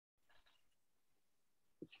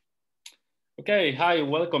Okay, hi,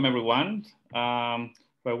 welcome everyone.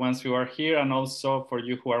 But once you are here and also for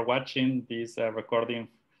you who are watching this recording,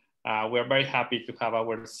 we're very happy to have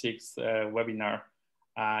our sixth webinar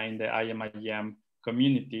in the IMIM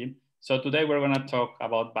community. So today we're gonna talk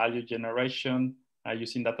about value generation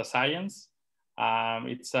using data science.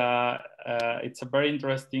 It's a very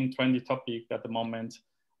interesting, trendy topic at the moment.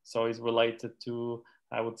 So it's related to,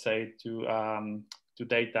 I would say, to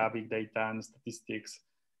data, big data and statistics.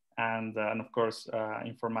 And of course,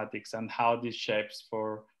 informatics and how this shapes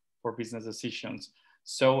for business decisions.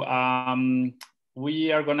 So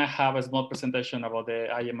we are gonna have a small presentation about the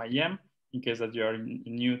IMIM in case that you are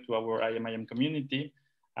new to our IMIM community.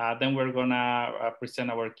 Then we're gonna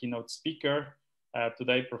present our keynote speaker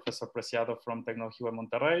today, Professor Preciado from Tecnológico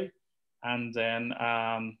Monterrey. And then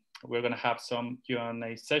we're gonna have some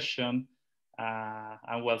Q&A session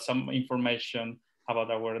and well, some information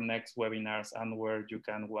about our next webinars and where you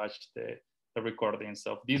can watch the recordings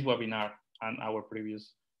of this webinar and our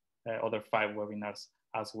previous other 5 webinars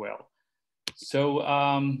as well. So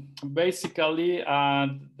basically,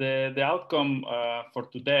 the outcome for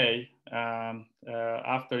today,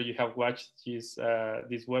 after you have watched this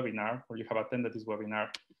webinar or you have attended this webinar,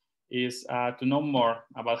 is to know more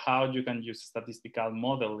about how you can use statistical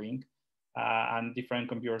modeling and different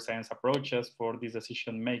computer science approaches for this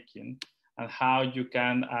decision making, and how you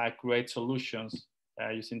can create solutions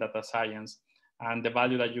using data science and the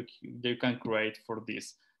value that you can create for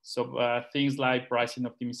this. So things like pricing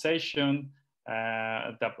optimization,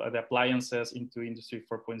 the appliances into Industry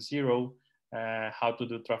 4.0, how to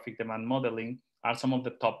do traffic demand modeling are some of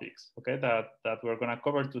the topics, okay, that we're gonna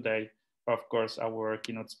cover today. But of course, our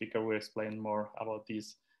keynote speaker will explain more about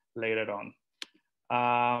this later on.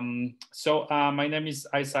 My name is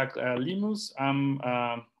Isaac Lemus. I'm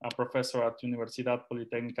a professor at Universidad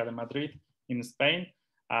Politécnica de Madrid in Spain.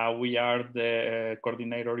 We are the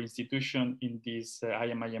coordinator institution in this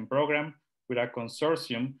IMIM program with a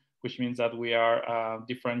consortium, which means that we are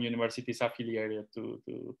different universities affiliated to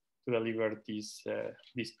deliver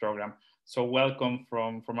this program. So welcome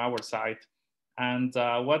from our side. And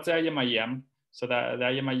what's the IMIM? So the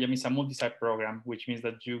IMIM is a multi-site program, which means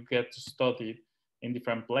that you get to study in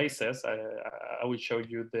different places. I will show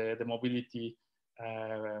you the mobility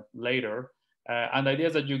later. And the idea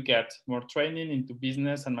is that you get more training into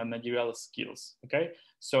business and managerial skills, okay?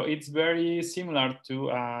 So it's very similar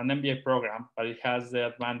to an MBA program, but it has the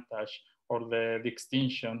advantage or the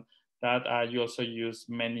extension that you also use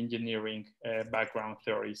many engineering background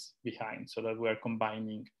theories behind, so that we're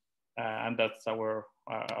combining, and that's our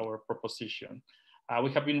proposition.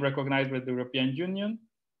 We have been recognized by the European Union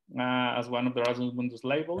as one of the Erasmus Mundus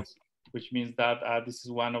labels, which means that this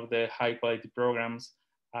is one of the high quality programs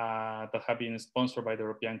that have been sponsored by the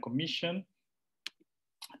European Commission.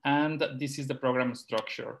 And this is the program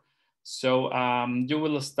structure. So you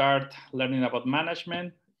will start learning about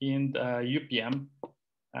management in UPM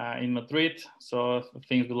in Madrid. So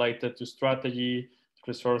things related to strategy,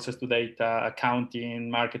 resources to data,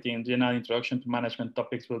 accounting, marketing, general introduction to management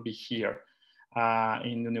topics will be here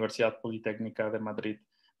in Universidad Politécnica de Madrid.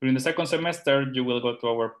 During the second semester, you will go to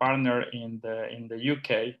our partner in the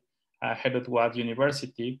UK, Headed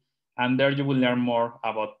University, and there you will learn more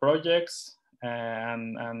about projects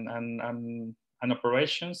and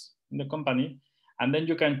operations in the company. And then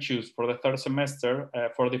you can choose for the third semester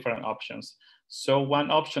 4 different options. So one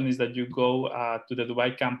option is that you go to the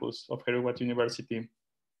Dubai campus of Headed University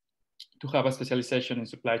to have a specialization in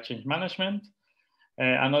supply chain management.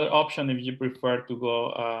 Another option, if you prefer to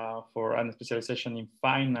go for a specialization in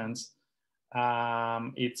finance,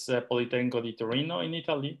 it's Politécnico di Torino in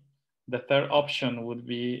Italy. The third option would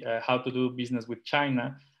be how to do business with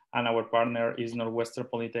China, and our partner is Northwestern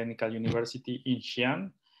Polytechnical University in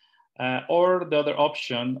Xi'an. Or the other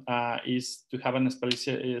option is to have a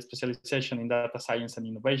specialization in data science and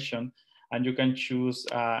innovation, and you can choose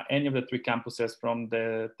any of the 3 campuses from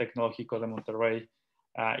the Tecnológico de Monterrey,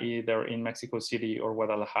 either in Mexico City or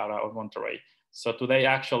Guadalajara or Monterrey. So today,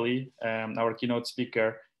 actually, our keynote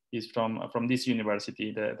speaker is from this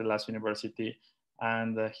university, the last university,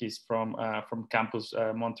 and he's from campus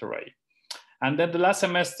Monterrey. And then the last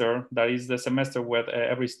semester, that is the semester where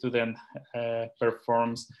every student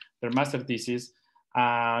performs their master thesis,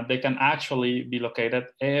 they can actually be located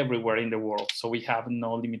everywhere in the world. So we have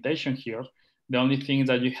no limitation here. The only thing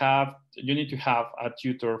that you need to have a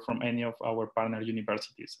tutor from any of our partner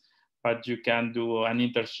universities, but you can do an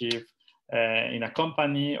internship in a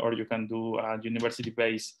company, or you can do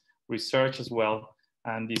university-based research as well.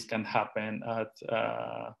 And this can happen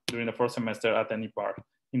during the 4th semester at any part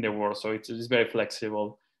in the world. So it's very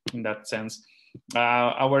flexible in that sense.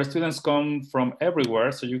 Our students come from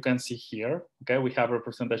everywhere, so you can see here, okay, we have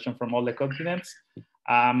representation from all the continents,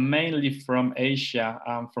 mainly from Asia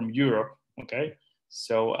and from Europe, okay?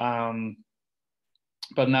 So,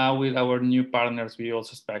 but now with our new partners, we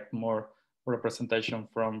also expect more representation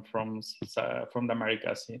from the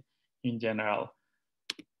Americas in general.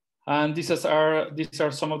 And these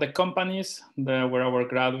are some of the companies where our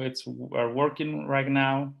graduates are working right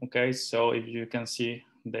now. Okay, so if you can see,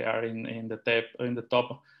 they are in the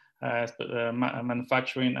top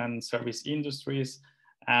manufacturing and service industries,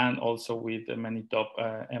 and also with many top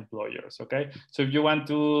employers. Okay, so if you want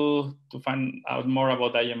to find out more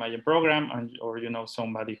about the IMIM program, or you know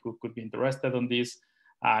somebody who could be interested in this,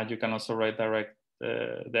 you can also redirect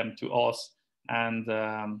them to us, and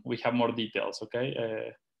we have more details.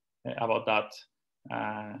 Okay. About that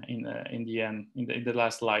in the end, in the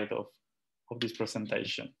last slide of this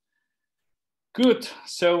presentation. Good.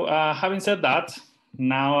 So having said that,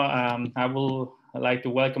 now I would like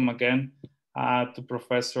to welcome again to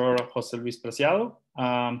Professor José Luis Preciado.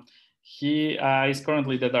 He is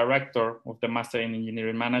currently the director of the Master in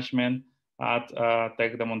Engineering Management at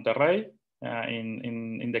Tec de Monterrey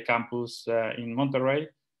in the campus in Monterrey.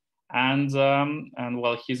 And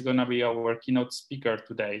well, he's gonna be our keynote speaker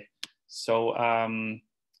today. So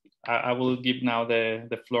I will give now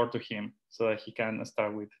the floor to him so that he can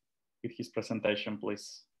start with his presentation,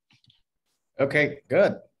 please. Okay,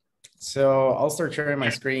 good. So I'll start sharing my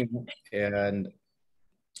screen and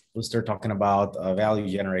we'll start talking about value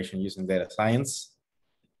generation using data science.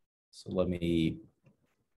 So let me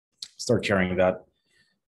start sharing that.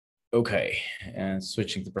 Okay, and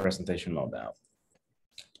switching to presentation mode now.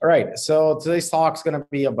 All right, so today's talk is going to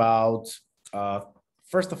be about,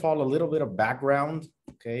 first of all, a little bit of background,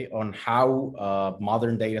 okay, on how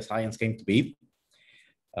modern data science came to be,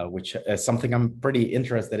 which is something I'm pretty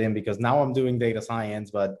interested in because now I'm doing data science,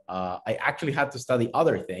 but I actually had to study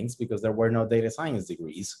other things because there were no data science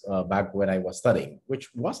degrees back when I was studying, which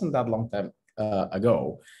wasn't that long time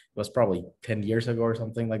ago. It was probably 10 years ago or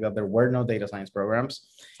something like that. There were no data science programs.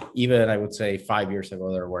 Even I would say 5 years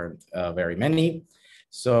ago, there weren't very many.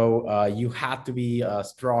 So you had to be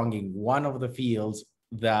strong in one of the fields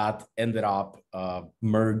that ended up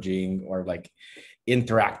merging or like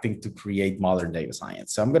interacting to create modern data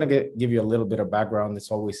science. So I'm going to give you a little bit of background.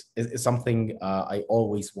 It's something I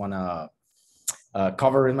always want to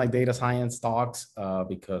cover in my data science talks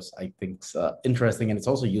because I think it's interesting, and it's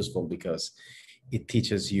also useful because it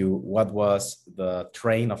teaches you what was the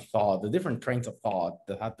train of thought, the different trains of thought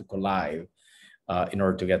that had to collide in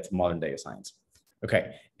order to get to modern data science.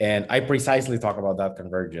 Okay, and I precisely talk about that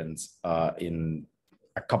convergence in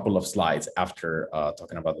a couple of slides after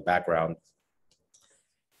talking about the background.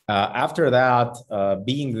 After that,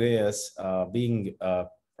 being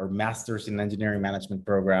our masters in engineering management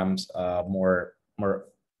programs, more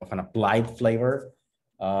of an applied flavor,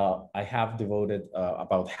 I have devoted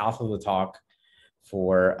about half of the talk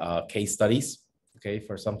for case studies. Okay,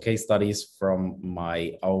 for some case studies from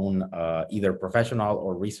my own either professional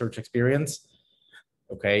or research experience.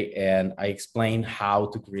 Okay, and I explain how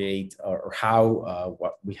to create or how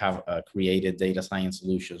what we have created data science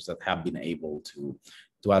solutions that have been able to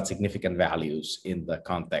add significant values in the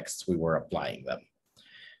contexts we were applying them.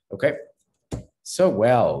 Okay, so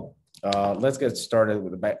well, let's get started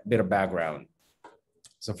with a bit of background.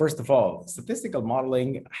 So first of all, statistical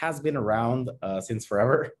modeling has been around since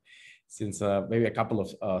forever, since maybe a couple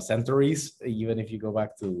of centuries, even if you go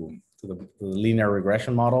back to the linear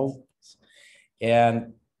regression model.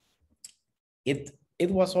 And it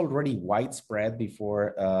was already widespread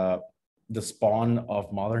before the spawn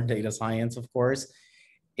of modern data science, of course.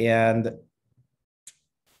 And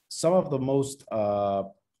some of the most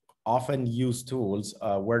often used tools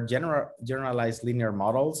were generalized linear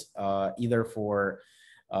models, either for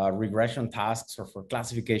regression tasks or for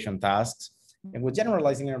classification tasks. And with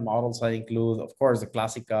generalized linear models, I include, of course, the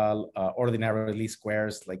classical ordinary least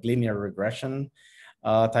squares, like linear regression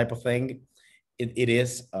type of thing. It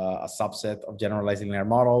is a subset of generalized linear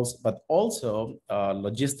models, but also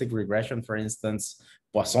logistic regression, for instance,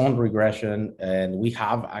 Poisson regression. And we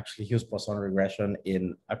have actually used Poisson regression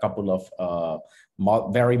in a couple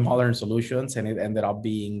of very modern solutions, and it ended up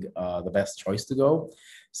being the best choice to go.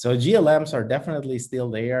 So GLMs are definitely still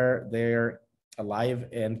there. They're alive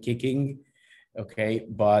and kicking, okay,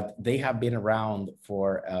 but they have been around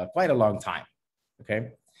for quite a long time,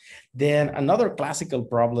 okay? Then another classical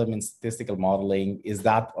problem in statistical modeling is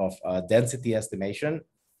that of density estimation.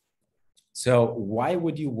 So why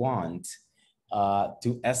would you want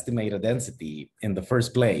to estimate a density in the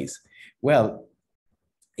first place? Well,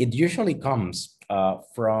 it usually comes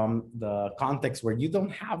from the context where you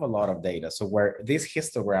don't have a lot of data. So where this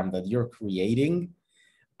histogram that you're creating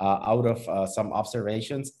out of some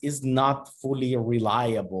observations is not fully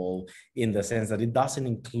reliable in the sense that it doesn't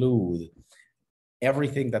include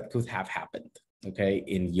everything that could have happened, okay,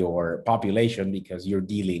 in your population, because you're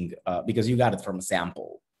dealing, because you got it from a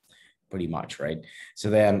sample, pretty much, right? So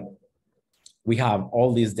then we have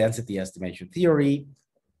all this density estimation theory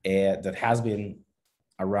that has been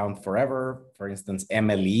around forever. For instance,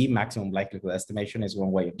 MLE, maximum likelihood estimation, is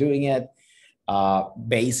one way of doing it.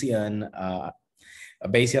 Bayesian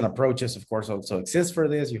approaches, of course, also exist for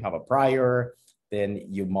this. You have a prior, then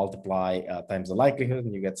you multiply times the likelihood,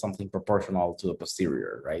 and you get something proportional to the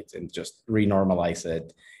posterior, right? And just renormalize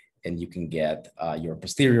it, and you can get your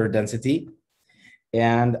posterior density.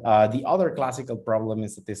 And the other classical problem in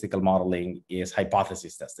statistical modeling is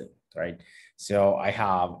hypothesis testing, right? So I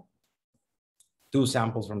have two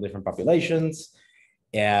samples from different populations,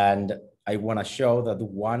 and I want to show that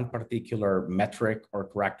one particular metric or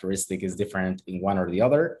characteristic is different in one or the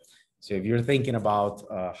other. So if you're thinking about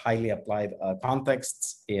highly applied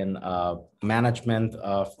contexts in management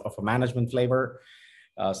of a management flavor,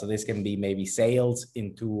 so this can be maybe sales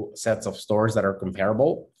in two sets of stores that are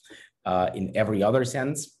comparable in every other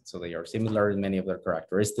sense. So they are similar in many of their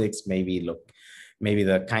characteristics. Maybe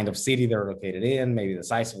the kind of city they're located in, maybe the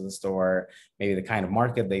size of the store, maybe the kind of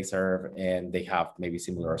market they serve, and they have maybe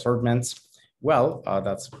similar assortments. Well,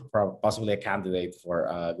 that's possibly a candidate for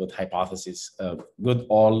a good hypothesis, good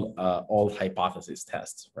all hypothesis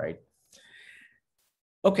tests, right?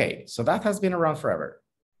 Okay, so that has been around forever.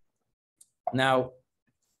 Now,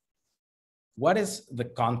 what is the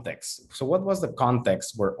context? So what was the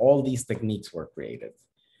context where all these techniques were created?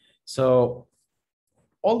 So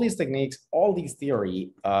all these techniques, all these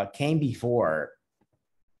theory came before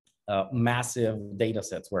massive data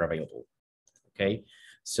sets were available, okay?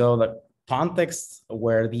 So the context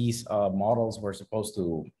where these models were supposed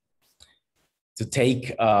to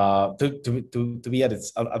take, to be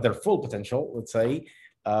at their full potential, let's say,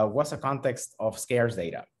 was a context of scarce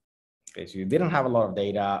data. Okay, so you didn't have a lot of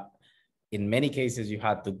data. In many cases, you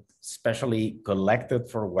had to specially collect it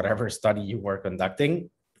for whatever study you were conducting.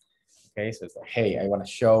 Okay, so it's like, hey, I want to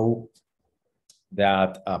show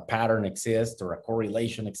that a pattern exists or a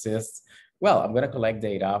correlation exists. Well, I'm going to collect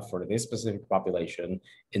data for this specific population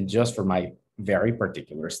and just for my very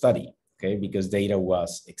particular study. Okay, because data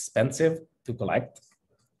was expensive to collect.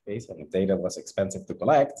 Okay, so if data was expensive to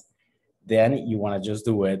collect, then you want to just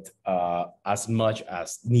do it as much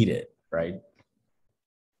as needed, right?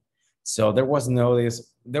 So there was no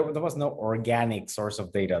organic source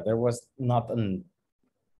of data. There was not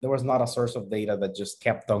a source of data that just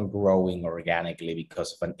kept on growing organically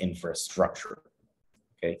because of an infrastructure.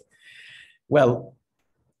 Okay. Well,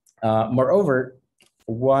 moreover,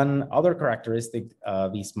 one other characteristic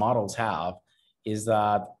these models have is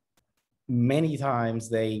that many times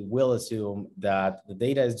they will assume that the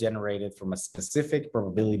data is generated from a specific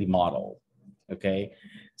probability model. Okay,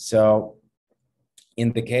 so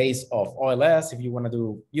in the case of OLS, if you want to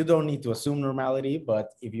do, you don't need to assume normality,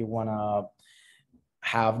 but if you want to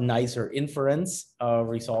have nicer inference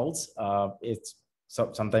results,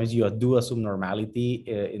 sometimes you do assume normality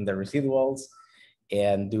in the residuals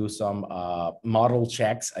and do some model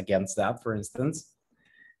checks against that, for instance.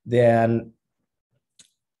 Then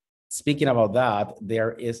speaking about that,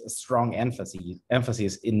 there is a strong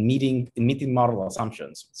emphasis in meeting model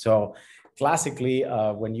assumptions. So classically,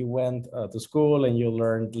 when you went to school and you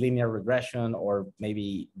learned linear regression or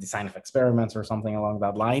maybe design of experiments or something along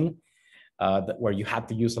that line, where you had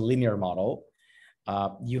to use a linear model,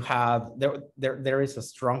 there is a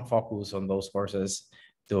strong focus on those courses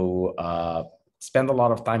to spend a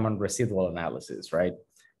lot of time on residual analysis, right?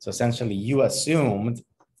 So essentially, you assumed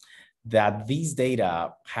that these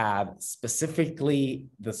data had specifically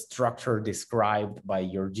the structure described by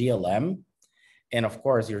your GLM. And of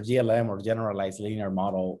course, your GLM or generalized linear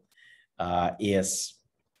model has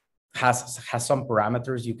some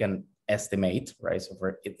parameters you can estimate, right? So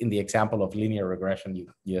in the example of linear regression,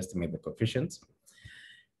 you estimate the coefficients.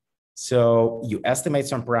 So you estimate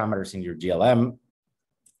some parameters in your GLM.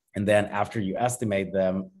 And then after you estimate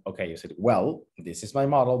them, okay, you said, well, this is my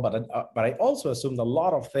model, but I also assumed a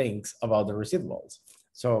lot of things about the residuals.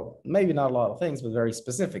 So maybe not a lot of things, but very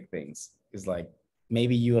specific things. It's like,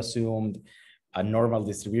 maybe you assumed a normal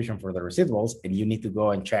distribution for the residuals and you need to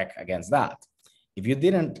go and check against that. If you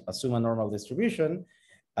didn't assume a normal distribution,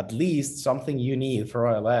 at least something you need for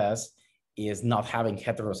OLS is not having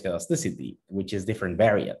heteroscedasticity, which is different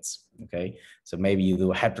variance, okay? So maybe you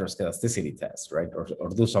do a heteroscedasticity test, right? Or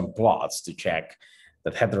do some plots to check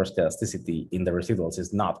that heteroscedasticity in the residuals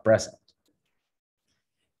is not present.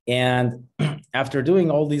 And after doing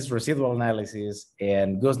all these residual analyses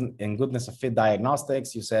and goodness of fit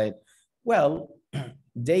diagnostics, you say, well,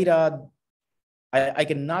 data, I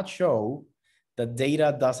cannot show that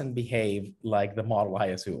data doesn't behave like the model I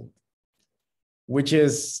assumed, which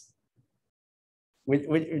is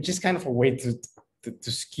kind of a way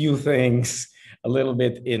to skew things a little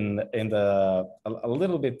bit a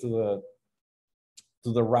little bit to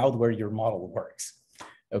the route where your model works.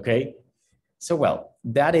 Okay. So, well,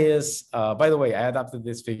 that is, by the way, I adapted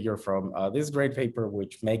this figure from this great paper,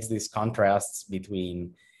 which makes these contrasts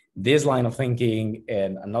between this line of thinking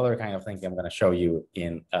and another kind of thinking I'm going to show you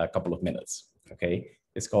in a couple of minutes. Okay.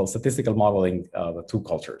 It's called Statistical Modeling, the Two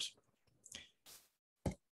Cultures.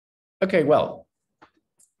 Okay, well,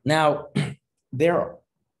 now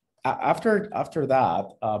after that,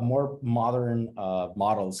 more modern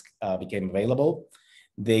models became available.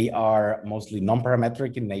 They are mostly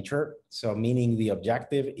non-parametric in nature. So meaning the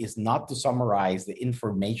objective is not to summarize the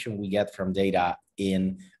information we get from data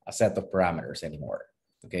in a set of parameters anymore,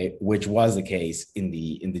 okay? Which was the case in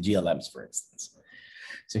the GLMs, for instance.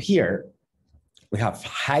 So here we have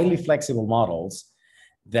highly flexible models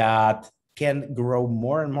that can grow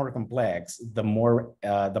more and more complex the more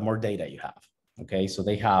data you have, okay? So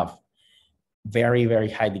they have very,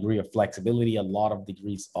 very high degree of flexibility, a lot of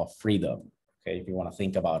degrees of freedom. Okay, if you want to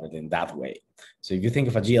think about it in that way. So if you think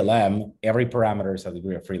of a GLM, every parameter is a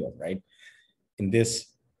degree of freedom, right? In these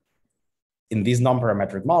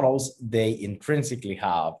non-parametric models, they intrinsically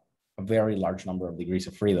have a very large number of degrees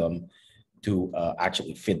of freedom to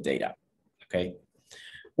actually fit data, okay?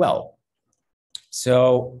 Well,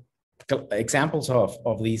 so examples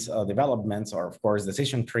of these developments are, of course,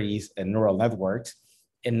 decision trees and neural networks.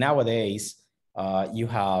 And nowadays, you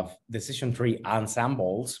have decision tree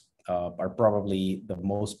ensembles, are probably the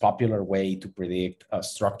most popular way to predict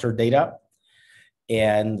structured data.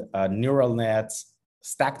 And neural nets,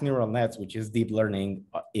 stacked neural nets, which is deep learning,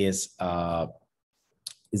 is the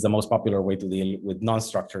most popular way to deal with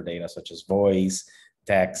non-structured data, such as voice,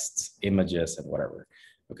 texts, images, and whatever.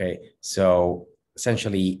 Okay, so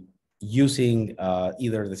essentially using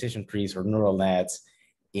either decision trees or neural nets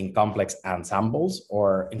in complex ensembles,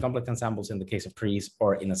 or in complex ensembles in the case of trees,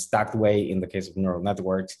 or in a stacked way in the case of neural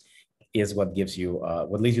networks, is what gives you,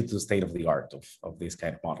 what leads you to the state of the art of this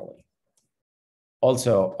kind of modeling.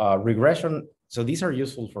 Also, regression. So these are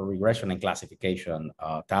useful for regression and classification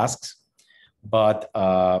tasks, but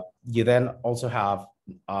you then also have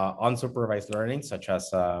unsupervised learning, such as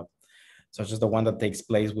the one that takes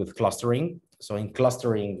place with clustering. So in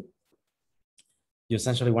clustering, you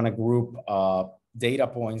essentially want to group data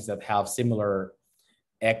points that have similar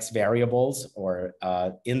X variables or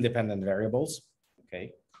independent variables,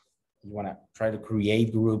 okay? You want to try to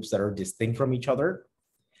create groups that are distinct from each other.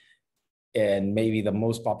 And maybe the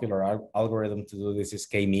most popular algorithm to do this is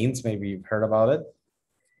K-means. Maybe you've heard about it.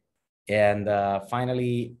 And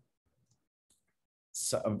finally,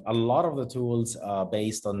 so a lot of the tools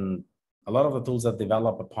that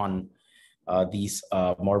develop upon these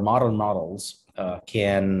more modern models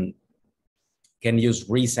can use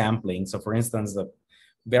resampling. So for instance, the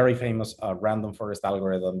very famous random forest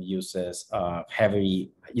algorithm uses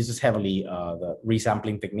heavily the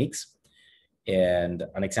resampling techniques. And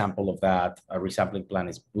an example of that resampling plan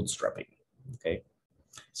is bootstrapping, okay?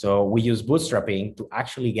 So we use bootstrapping to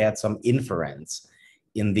actually get some inference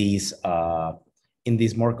in these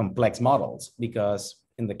more complex models, because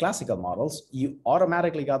in the classical models, you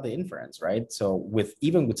automatically got the inference, right? So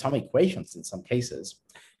even with some equations in some cases.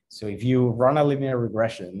 So if you run a linear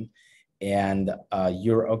regression and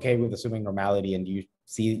you're okay with assuming normality and you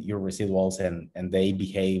see your residuals and they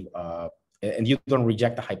behave, and you don't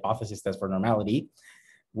reject the hypothesis test for normality,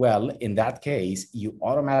 well, in that case, you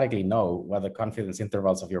automatically know what the confidence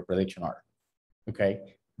intervals of your prediction are,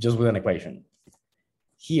 okay? Just with an equation.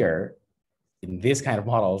 Here, in this kind of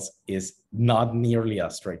models, is not nearly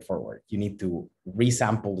as straightforward. You need to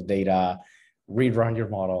resample the data, rerun your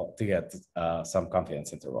model to get some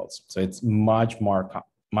confidence intervals. So it's much more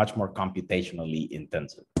computationally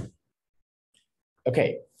intensive.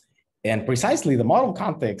 Okay, and precisely the model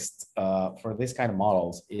context for this kind of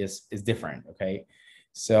models is different, okay?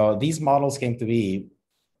 So these models came to be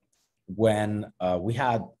when we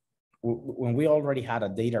already had a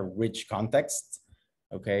data-rich context,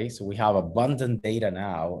 okay? So we have abundant data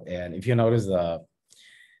now, and if you notice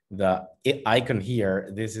the icon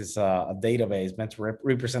here, this is a database meant to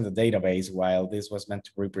represent the database, while this was meant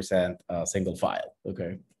to represent a single file,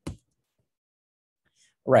 okay?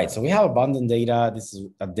 Right, so we have abundant data. This is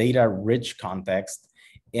a data-rich context.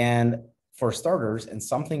 And for starters, and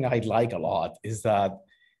something I like a lot, is that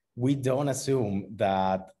we don't assume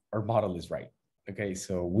that our model is right. Okay,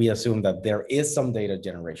 so we assume that there is some data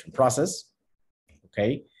generation process.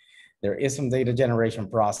 Okay, there is some data generation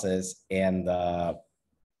process, and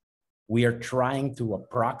we are trying to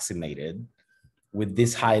approximate it with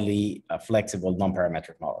these highly flexible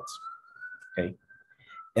non-parametric models. Okay,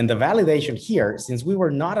 and the validation here, since we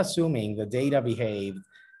were not assuming the data behaved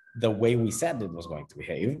the way we said it was going to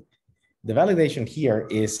behave, the validation here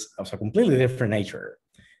is of a completely different nature.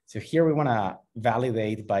 So here we want to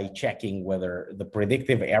validate by checking whether the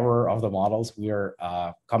predictive error of the models we are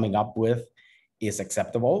coming up with is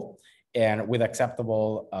acceptable. And with acceptable,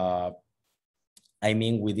 I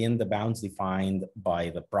mean within the bounds defined by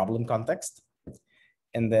the problem context.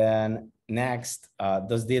 And then next,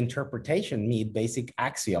 does the interpretation meet basic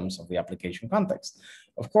axioms of the application context?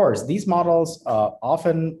 Of course, these models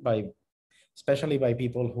often, especially by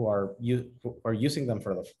people who are using them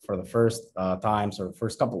for the first times or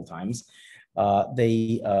first couple of times, they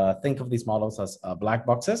think of these models as black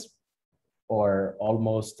boxes, or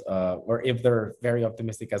almost, or if they're very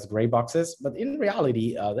optimistic, as gray boxes. But in reality,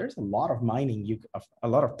 there's a lot of mining, a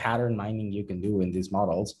lot of pattern mining you can do in these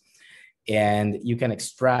models, and you can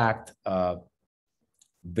extract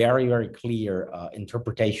very, very clear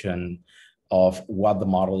interpretation of what the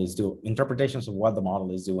model is doing, interpretations of what the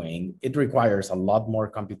model is doing. It requires a lot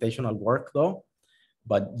more computational work though,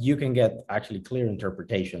 but you can get actually clear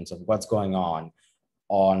interpretations of what's going on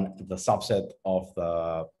the subset of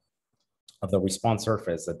the response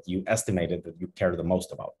surface that you estimated that you care the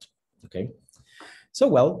most about, okay? So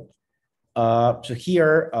well, so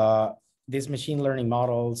here, these machine learning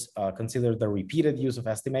models consider the repeated use of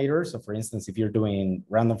estimators. So for instance, if you're doing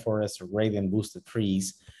random forests or gradient boosted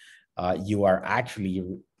trees, you are actually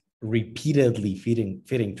repeatedly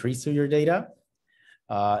feeding trees to your data.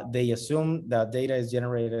 They assume that data is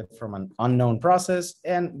generated from an unknown process,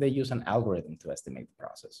 and they use an algorithm to estimate the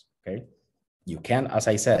process, okay? You can, as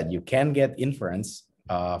I said, you can get inference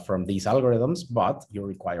from these algorithms, but you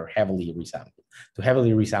require heavily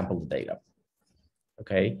resample the data,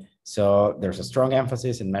 okay? So there's a strong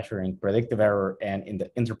emphasis in measuring predictive error and in the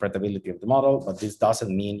interpretability of the model, but this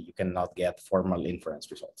doesn't mean you cannot get formal inference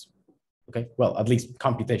results. Okay, well, at least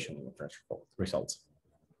computational inference results.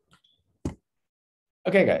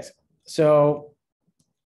 Okay, guys, so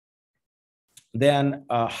then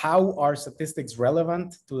how are statistics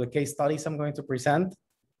relevant to the case studies I'm going to present?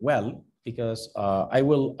 Well, because I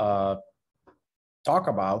will talk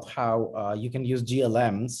about how you can use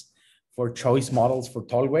GLMs for choice models for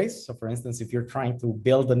tollways. So for instance, if you're trying to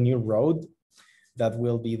build a new road that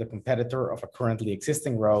will be the competitor of a currently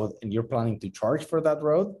existing road, and you're planning to charge for that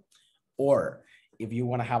road, or if you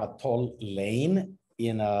want to have a toll lane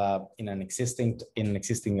in an existing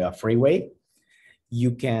freeway,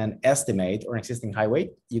 you can estimate, or an existing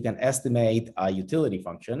highway, you can estimate a utility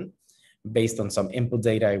function based on some input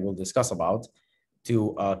data I will discuss about,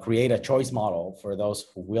 to create a choice model for those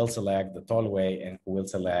who will select the tollway and who will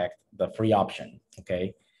select the free option,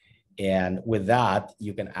 okay? And with that,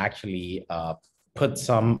 you can actually put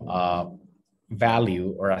some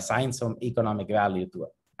value or assign some economic value to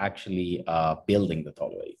actually building the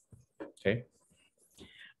tollway, okay?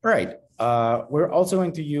 All right, we're also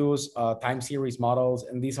going to use time series models,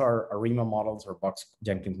 and these are ARIMA models or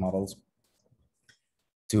Box-Jenkins models,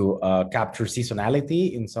 to capture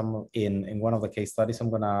seasonality in one of the case studies I'm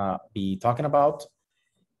gonna be talking about.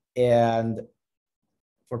 And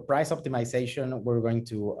for price optimization, we're going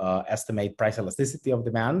to estimate price elasticity of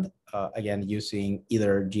demand, again, using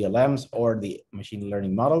either GLMs or the machine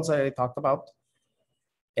learning models I talked about.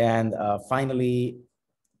 And finally,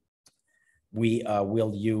 we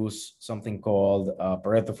will use something called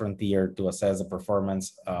Pareto frontier to assess the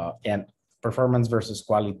performance and performance versus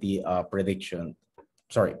quality prediction.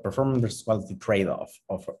 Sorry, performance versus quality trade-off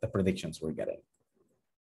of the predictions we're getting.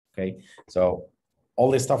 Okay, so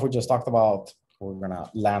all this stuff we just talked about, we're gonna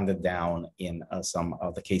land it down in some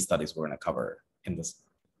of the case studies we're gonna cover in this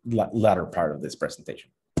latter part of this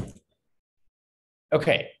presentation.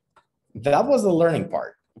 Okay, that was the learning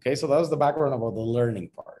part. Okay, so that was the background about the learning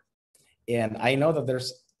part. And I know that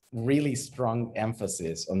there's really strong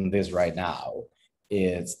emphasis on this right now.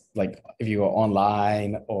 It's like if you go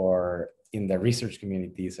online or in the research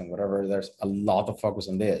communities and whatever, there's a lot of focus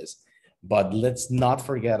on this. But let's not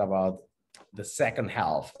forget about the second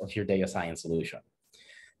half of your data science solution.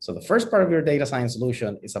 So the first part of your data science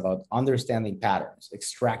solution is about understanding patterns,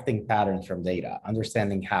 extracting patterns from data,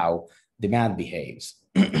 understanding how demand behaves,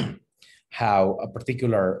 how a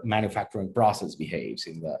particular manufacturing process behaves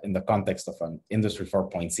in the context of an Industry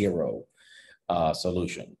 4.0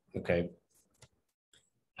 solution, okay?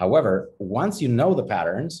 However, once you know the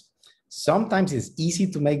patterns, sometimes it's easy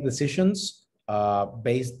to make decisions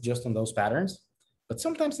based just on those patterns, but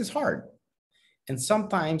sometimes it's hard. And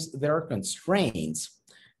sometimes there are constraints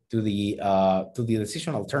to the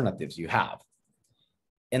decision alternatives you have.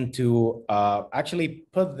 And to actually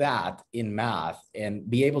put that in math and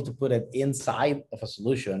be able to put it inside of a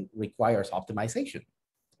solution requires optimization,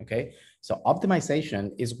 okay? So optimization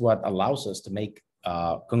is what allows us to make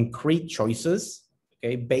concrete choices,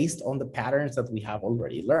 okay, based on the patterns that we have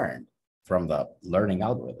already learned from the learning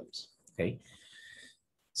algorithms, okay?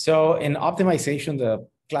 So in optimization, the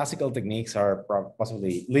classical techniques are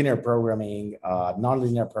possibly linear programming,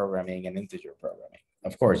 nonlinear programming, and integer programming.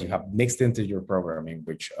 Of course, you have mixed integer programming,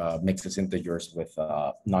 which mixes integers with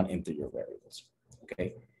non-integer variables,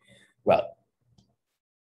 okay? Well,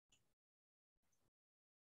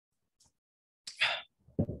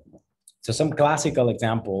 so some classical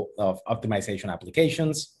example of optimization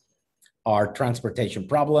applications are transportation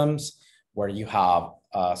problems, where you have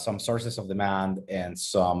some sources of demand and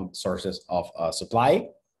some sources of supply,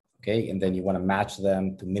 okay? And then you want to match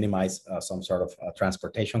them to minimize some sort of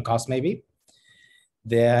transportation cost maybe.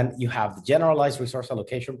 Then you have the generalized resource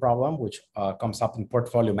allocation problem, which comes up in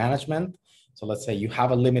portfolio management. So let's say you have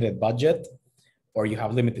a limited budget, or you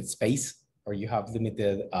have limited space, or you have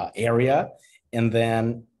limited area, and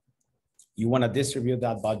then you want to distribute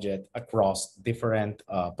that budget across different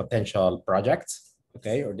potential projects,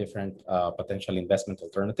 okay, or different potential investment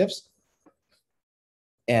alternatives.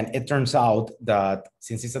 And it turns out that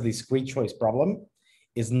since it's a discrete choice problem,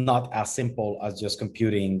 it's not as simple as just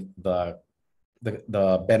computing the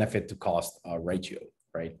benefit to cost ratio,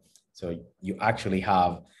 right? So you actually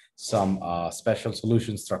have some special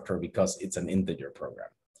solution structure because it's an integer program,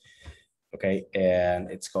 okay? And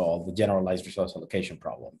it's called the generalized resource allocation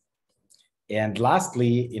problem. And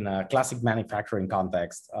lastly, in a classic manufacturing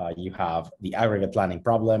context, you have the aggregate planning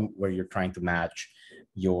problem, where you're trying to match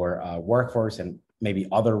your workforce and maybe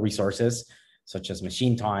other resources, such as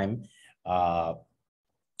machine time,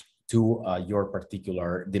 to your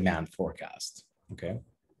particular demand forecast, okay?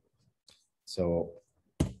 So,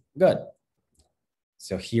 good.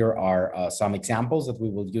 So here are some examples that we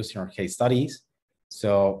will use in our case studies.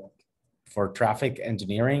 So for traffic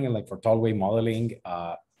engineering and like for tollway modeling,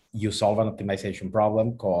 you solve an optimization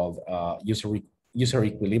problem called user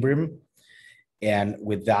equilibrium. And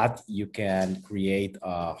with that, you can create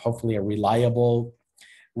hopefully a reliable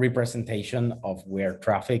representation of where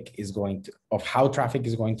traffic is going to, of how traffic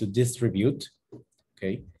is going to distribute,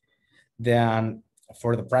 okay? Then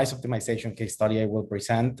for the price optimization case study I will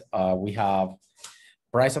present, we have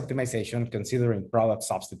price optimization considering product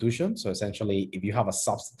substitution. So essentially, if you have a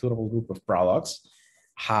substitutable group of products,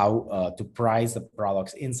 how to price the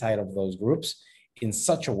products inside of those groups in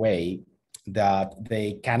such a way that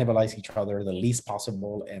they cannibalize each other the least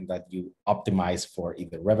possible, and that you optimize for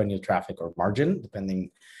either revenue, traffic, or margin,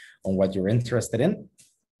 depending on what you're interested in.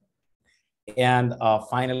 And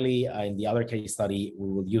finally, in the other case study, we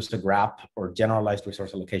will use the GRAP, or generalized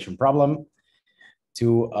resource allocation problem,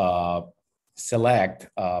 to select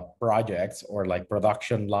projects or like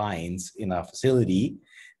production lines in a facility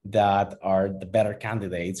that are the better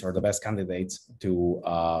candidates or the best candidates to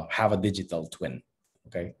have a digital twin,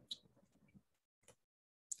 okay?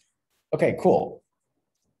 Okay, cool.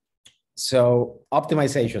 So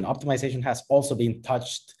optimization has also been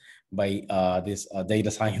touched by this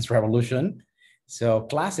data science revolution. So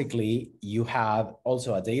classically, you have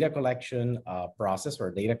also a data collection process or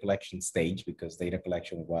a data collection stage, because data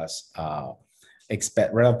collection was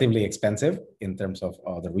relatively expensive in terms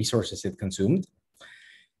of the resources it consumed.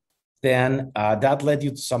 Then that led you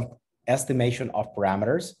to some estimation of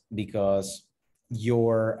parameters, because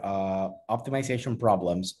your optimization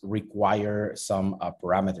problems require some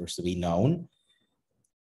parameters to be known.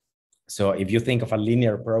 So if you think of a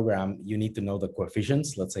linear program, you need to know the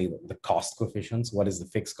coefficients, let's say the cost coefficients. What is the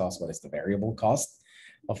fixed cost? What is the variable cost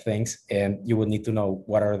of things? And you would need to know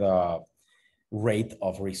what are the rate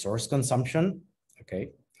of resource consumption, okay,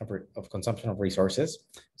 of consumption of resources.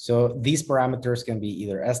 So these parameters can be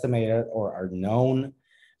either estimated or are known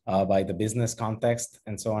by the business context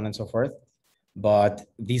and so on and so forth. But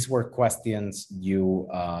these were questions you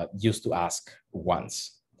used to ask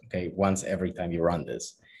once, okay, once every time you run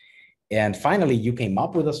this. And finally, you came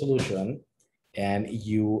up with a solution and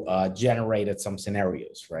you generated some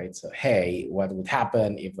scenarios, right? So, hey, what would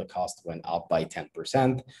happen if the cost went up by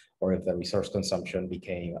 10%, or if the resource consumption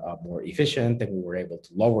became more efficient and we were able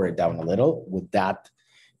to lower it down a little? Would that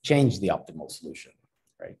change the optimal solution,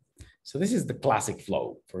 right? So this is the classic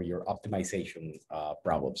flow for your optimization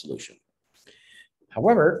problem solution.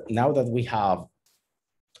 However, now that we have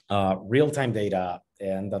real-time data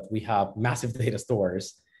and that we have massive data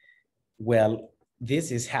stores, well,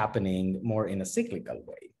 this is happening more in a cyclical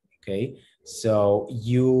way, okay? So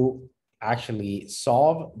you actually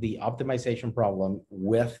solve the optimization problem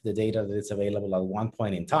with the data that is available at one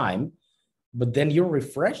point in time, but then you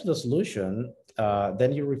refresh the solution,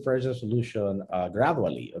 gradually,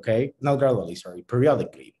 okay? Not gradually, sorry,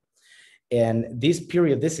 periodically. And this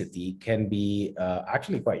periodicity can be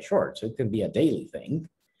actually quite short. So it can be a daily thing.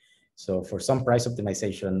 So for some price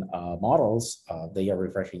optimization models, they are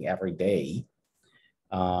refreshing every day.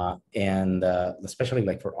 And especially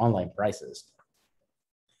like for online prices.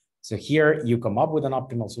 So here you come up with an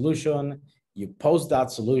optimal solution, you post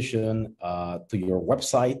that solution to your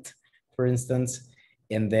website, for instance,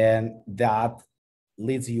 and then that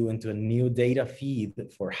leads you into a new data feed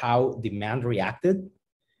for how demand reacted.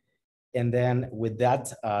 And then with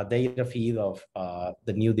that data feed of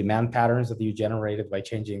the new demand patterns that you generated by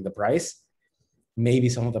changing the price, maybe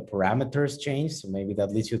some of the parameters change. So maybe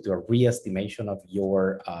that leads you to a re-estimation of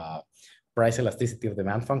your price elasticity of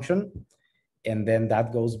demand function. And then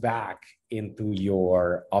that goes back into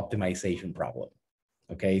your optimization problem.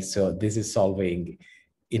 Okay, so this is solving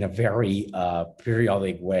in a very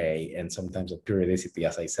periodic way. And sometimes the periodicity,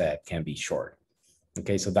 as I said, can be short.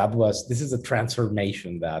 Okay, so this is a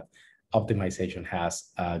transformation that optimization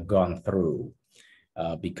has gone through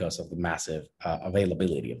because of the massive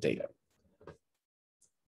availability of data.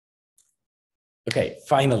 Okay,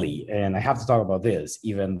 finally, and I have to talk about this,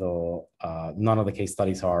 even though none of the case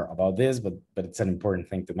studies are about this, but it's an important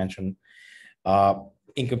thing to mention.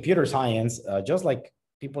 In computer science, just like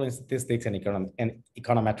people in statistics and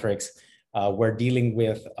econometrics, we're dealing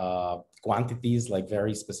with quantities, like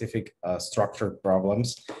very specific structured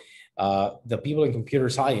problems. The people in computer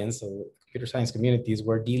science, so computer science communities,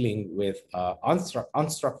 were dealing with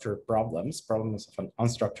unstructured problems of an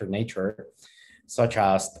unstructured nature, such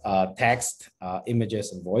as text,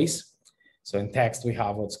 images, and voice. So in text, we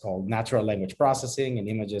have what's called natural language processing. In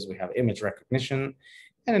images, we have image recognition.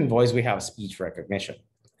 And in voice, we have speech recognition.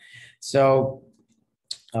 So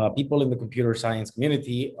people in the computer science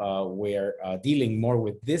community were dealing more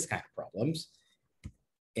with this kind of problems.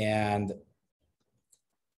 And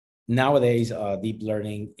nowadays, deep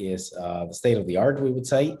learning is the state of the art, we would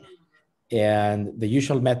say. And the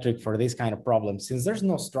usual metric for this kind of problem, since there's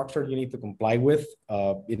no structure you need to comply with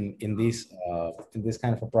in this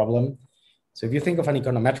kind of a problem. So if you think of an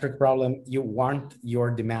econometric problem, you want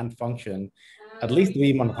your demand function at least to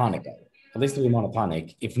be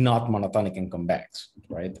monotonic, if not monotonic and convex,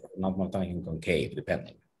 right? Not monotonic and concave,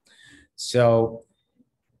 depending. So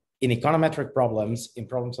in econometric problems, in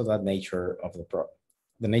problems of that nature,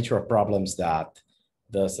 the nature of problems that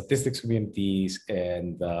the statistics communities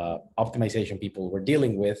and the optimization people were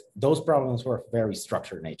dealing with, those problems were of very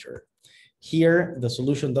structured nature. Here, the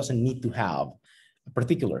solution doesn't need to have a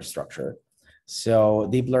particular structure. So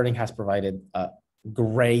deep learning has provided a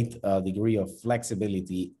great degree of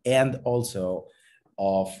flexibility and also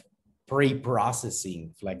of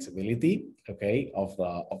pre-processing flexibility, okay,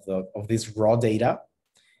 of this raw data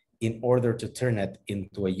in order to turn it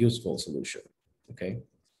into a useful solution, okay?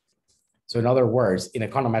 So in other words, in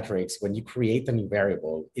econometrics, when you create a new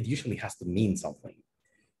variable, it usually has to mean something.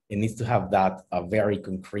 It needs to have that very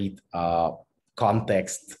concrete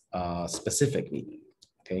context specific meaning,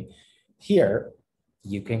 okay? Here,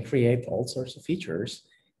 you can create all sorts of features.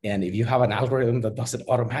 And if you have an algorithm that does it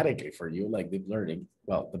automatically for you, like deep learning,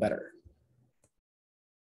 well, the better.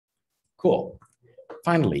 Cool.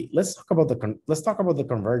 Finally, let's talk about the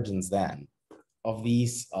convergence then of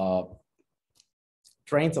these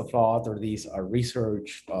trains of thought, or these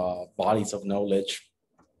research bodies of knowledge,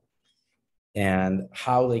 and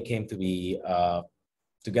how they came to be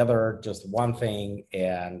together, just one thing,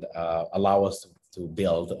 and allow us to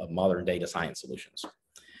build modern data science solutions.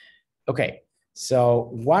 Okay, so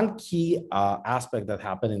one key aspect that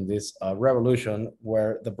happened in this revolution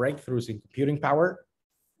were the breakthroughs in computing power.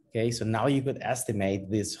 Okay, so now you could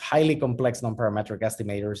estimate these highly complex non-parametric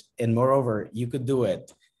estimators, and moreover, you could do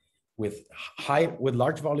it with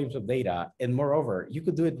large volumes of data, and moreover, you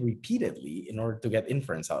could do it repeatedly in order to get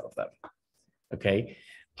inference out of them. Okay.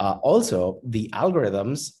 Also, the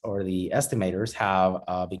algorithms or the estimators have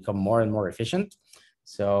become more and more efficient.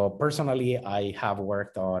 So personally, I have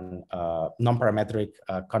worked on non-parametric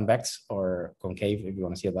convex or concave, if you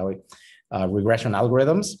want to see it that way, regression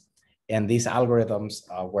algorithms. And these algorithms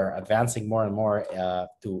were advancing more and more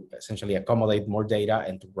to essentially accommodate more data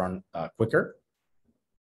and to run quicker.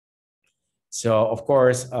 So of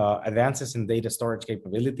course, advances in data storage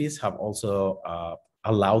capabilities have also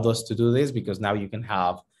allowed us to do this, because now you can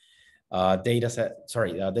have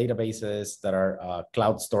databases that are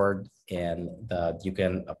cloud stored and that you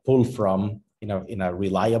can pull from, in a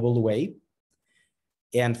reliable way.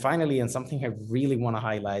 And finally, and something I really want to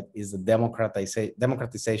highlight, is the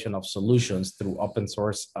democratization of solutions through open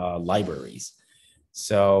source libraries.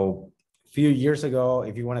 So a few years ago,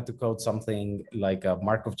 if you wanted to code something like a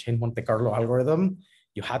Markov chain Monte Carlo algorithm,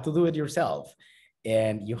 you had to do it yourself.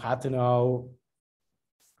 And you had to know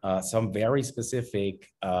some very specific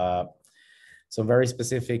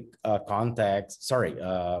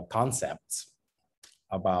concepts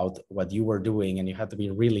about what you were doing, and you had to be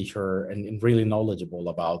really sure and really knowledgeable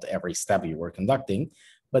about every step you were conducting.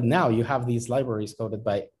 But now you have these libraries coded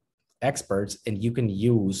by experts, and you can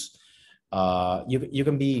use, you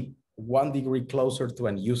can be 1 degree closer to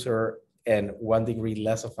an user and 1 degree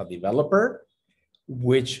less of a developer,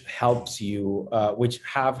 which helps you, which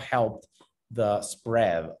have helped the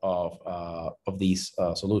spread of these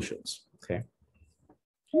solutions. Okay.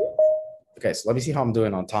 Okay, so let me see how I'm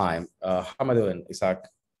doing on time. How am I doing, Isaac?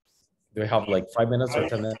 Do we have like 5 minutes or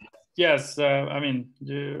 10 minutes? Yes, I mean,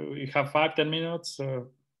 you have 5-10 minutes.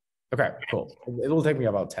 Okay, cool. It will take me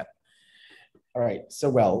about 10. All right, so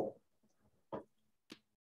well,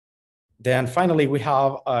 then finally, we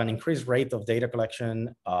have an increased rate of data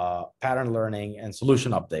collection, pattern learning, and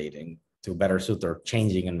solution updating to better suit our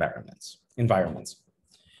changing environments.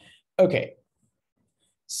 Okay,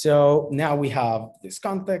 so now we have this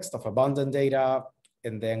context of abundant data,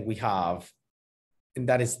 and then we have, and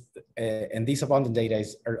that is, and these abundant data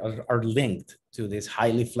are linked to these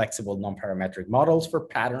highly flexible non-parametric models for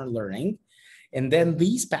pattern learning. And then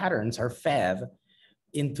these patterns are fed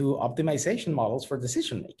into optimization models for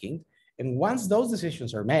decision-making. And once those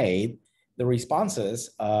decisions are made, the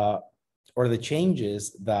responses or the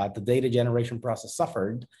changes that the data generation process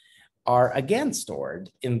suffered are again stored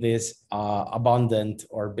in this abundant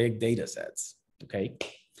or big data sets, okay?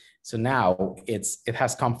 So now it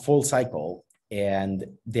has come full cycle, and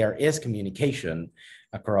there is communication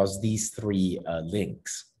across these 3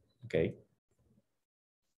 links, okay?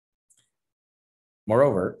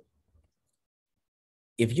 Moreover,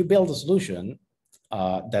 if you build a solution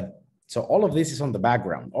so all of this is on the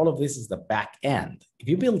background, all of this is the back end. If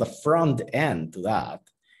you build the front end to that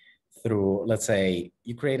through, let's say,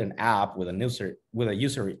 you create an app with a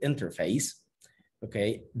user interface,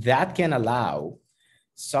 okay, that can allow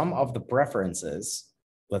some of the preferences.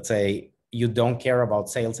 Let's say you don't care about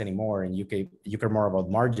sales anymore, and you care more about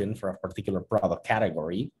margin for a particular product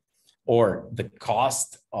category, or the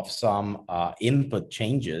cost of some input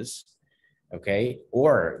changes, okay,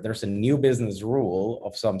 or there's a new business rule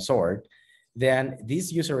of some sort, then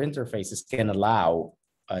these user interfaces can allow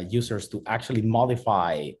users to actually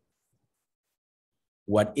modify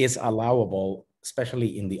what is allowable,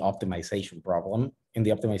 especially in the optimization program,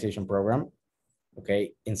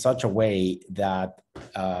 okay, in such a way that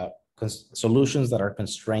solutions that are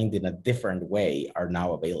constrained in a different way are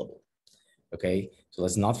now available. Okay, so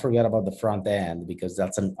let's not forget about the front end, because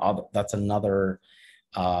that's another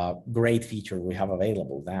great feature we have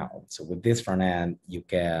available now. So with this front end, you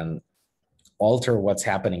can alter what's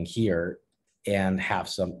happening here and have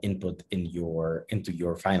some input into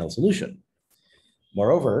your final solution.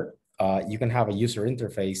 Moreover, you can have a user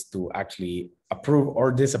interface to actually approve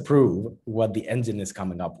or disapprove what the engine is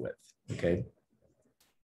coming up with, okay?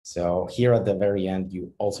 So here at the very end,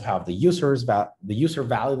 you also have the user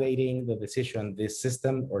validating the decision this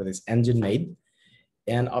system or this engine made,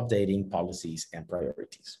 and updating policies and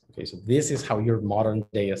priorities. Okay, so this is how your modern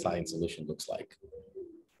data science solution looks like.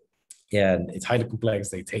 And it's highly complex.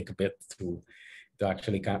 They take a bit to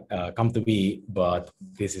actually come to be, but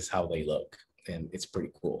this is how they look, and it's pretty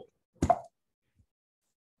cool.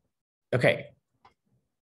 Okay,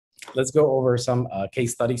 let's go over some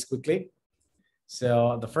case studies quickly.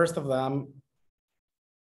 So the first of them,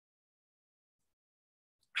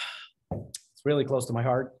 it's really close to my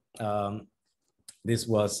heart. This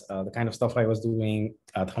was the kind of stuff I was doing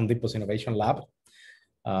at Home Depot's Innovation Lab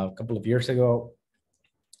a couple of years ago.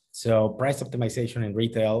 So price optimization in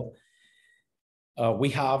retail. We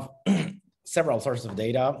have several sources of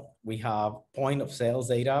data. We have point of sales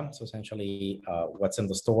data. So essentially what's in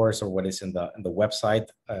the stores or what is in the website.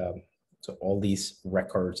 So all these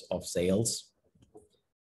records of sales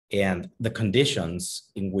and the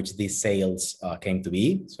conditions in which these sales came to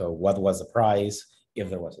be. So what was the price, if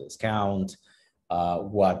there was a discount,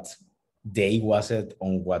 what day was it,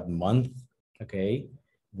 on what month, okay,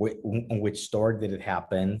 on which store did it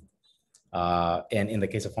happen, and in the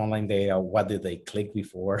case of online data, what did they click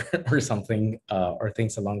before or something, or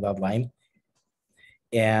things along that line.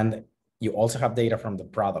 And you also have data from the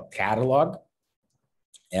product catalog,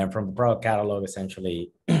 And from the product catalog,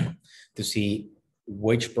 essentially, to see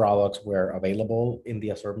which products were available in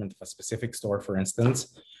the assortment of a specific store, for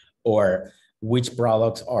instance, or which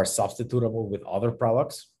products are substitutable with other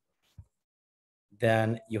products.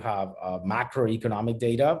 Then you have macroeconomic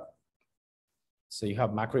data. So you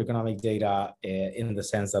have macroeconomic data in the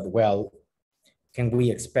sense that, well, can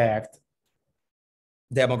we expect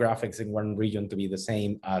demographics in one region to be the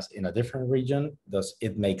same as in a different region? Does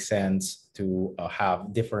it make sense to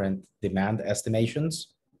have different demand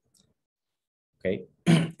estimations? Okay.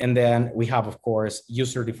 And then we have, of course,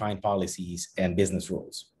 user-defined policies and business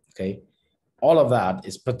rules. Okay. All of that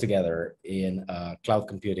is put together in cloud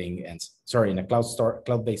computing and, sorry, in a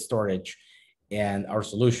cloud-based storage, and our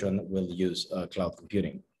solution will use cloud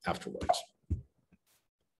computing afterwards.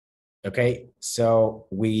 Okay, so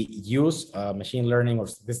we use machine learning or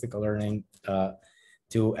statistical learning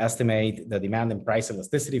to estimate the demand and price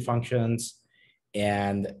elasticity functions,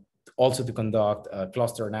 and also to conduct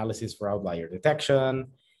cluster analysis for outlier detection.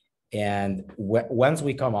 And once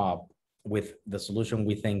we come up with the solution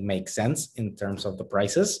we think makes sense in terms of the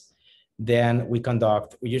prices, then we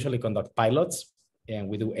usually conduct pilots, and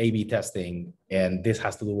we do A/B testing. And this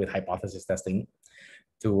has to do with hypothesis testing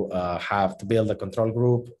to build a control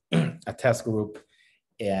group, a test group,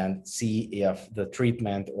 and see if the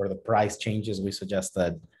treatment or the price changes we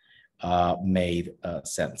suggested made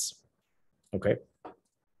sense. Okay.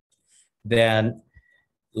 Then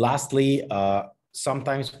lastly,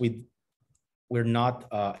 sometimes we're not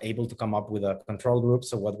able to come up with a control group.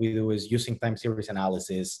 So what we do is using time series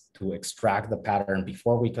analysis to extract the pattern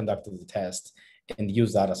before we conducted the test and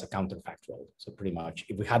use that as a counterfactual. So pretty much,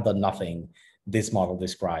 if we had done nothing, this model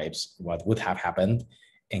describes what would have happened,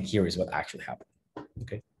 and here is what actually happened.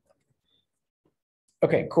 Okay.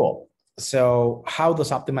 Okay, cool. So how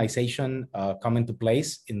does optimization come into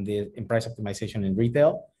place in price optimization in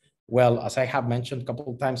retail? Well, as I have mentioned a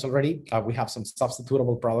couple of times already, we have some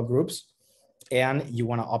substitutable product groups, and you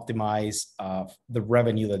want to optimize the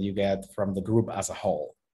revenue that you get from the group as a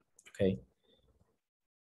whole. Okay.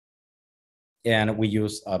 And we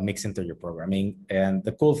use mixed integer programming. And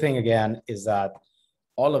the cool thing again is that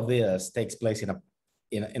all of this takes place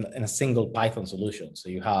in a single Python solution. So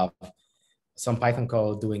you have some Python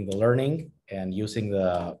code doing the learning and using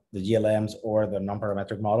the GLMs or the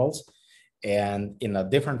non-parametric models. And in a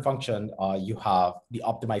different function, you have the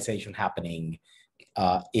optimization happening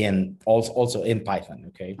also in Python.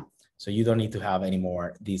 Okay, so you don't need to have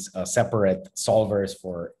anymore these separate solvers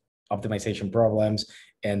for optimization problems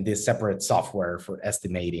and this separate software for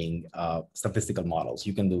estimating statistical models.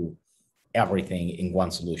 You can do everything in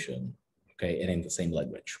one solution, okay, and in the same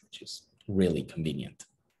language, which is really convenient.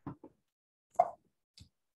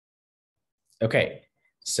 Okay,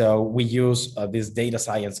 so we use this data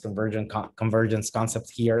science convergence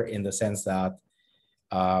concept here in the sense that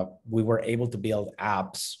we were able to build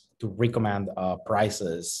apps to recommend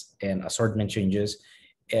prices and assortment changes.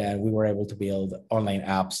 And we were able to build online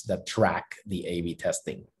apps that track the A/B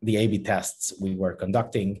testing, the A/B tests we were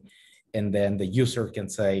conducting. And then the user can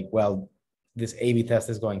say, well, this A/B test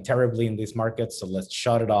is going terribly in this market, so let's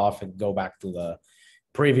shut it off and go back to the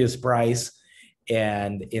previous price.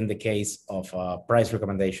 And in the case of price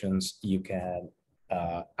recommendations, you can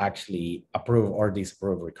actually approve or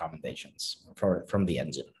disapprove recommendations from the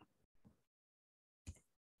engine.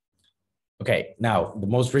 Okay, now the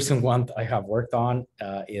most recent one I have worked on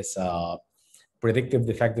is predictive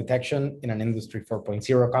defect detection in an Industry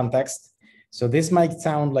 4.0 context. So this might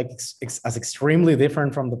sound like as extremely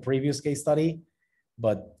different from the previous case study,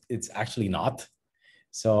 but it's actually not.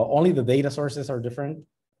 So only the data sources are different,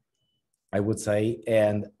 I would say.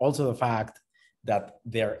 And also the fact that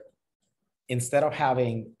instead of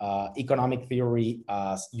having economic theory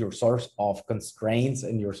as your source of constraints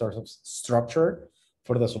and your source of structure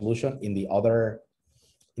for the solution in the other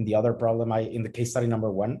problem, in the case study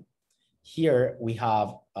number 1, here we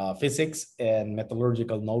have physics and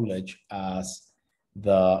metallurgical knowledge as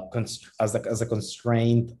a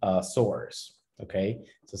constraint source. Okay,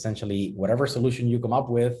 so essentially whatever solution you come up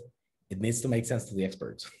with, it needs to make sense to the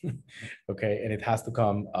experts. Okay, and it has to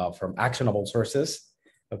come from actionable sources.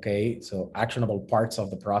 Okay, so actionable parts of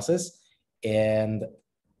the process, and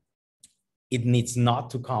it needs not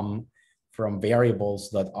to come from variables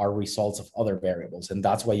that are results of other variables. And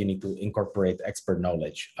that's why you need to incorporate expert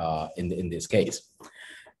knowledge in this case.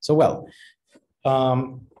 So, well,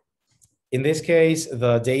 in this case,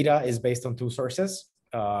 the data is based on 2 sources.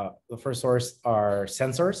 The first source are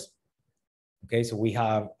sensors. Okay, so we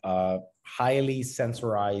have a highly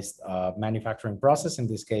sensorized manufacturing process. In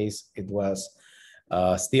this case, it was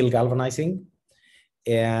steel galvanizing.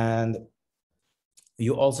 And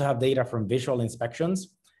You also have data from visual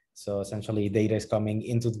inspections. So essentially data is coming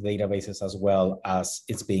into the databases as well as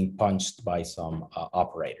it's being punched by some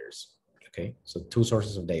operators. Okay, so two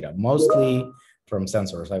sources of data, mostly from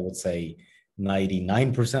sensors. I would say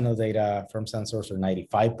 99% of data from sensors or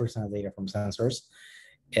 95% of data from sensors,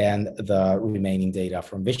 and the remaining data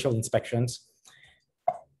from visual inspections.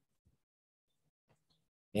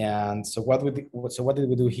 And so what did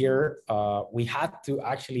we do here? We had to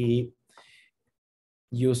actually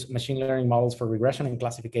use machine learning models for regression and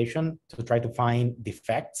classification to try to find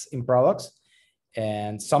defects in products.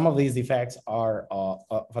 And some of these defects are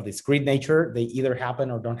of a discrete nature. They either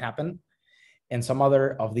happen or don't happen. And some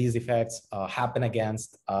other of these defects happen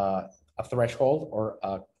against a threshold or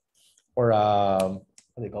what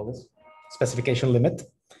do they call this? Specification limit.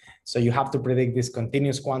 So you have to predict this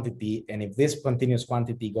continuous quantity. And if this continuous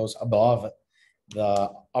quantity goes above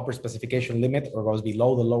the upper specification limit or goes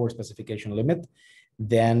below the lower specification limit,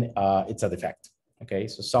 then it's a defect. Okay,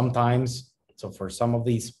 so sometimes, so for some of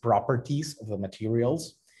these properties of the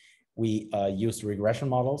materials, we use regression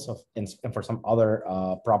models and for some other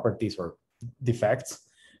properties or defects,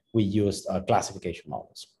 we used classification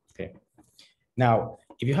models. Okay, now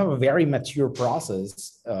if you have a very mature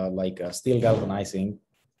process like steel galvanizing,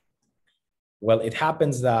 well, it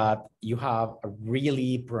happens that you have a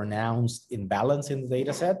really pronounced imbalance in the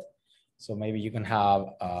data set. So maybe you can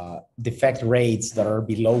have defect rates that are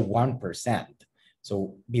below 1%.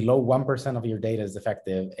 So below 1% of your data is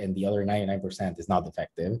defective and the other 99% is not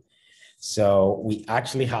defective. So we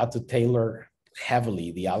actually had to tailor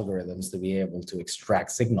heavily the algorithms to be able to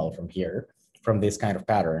extract signal from here, from this kind of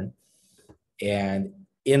pattern. And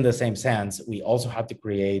in the same sense, we also had to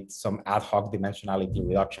create some ad hoc dimensionality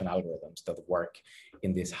reduction algorithms that work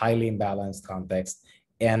in this highly imbalanced context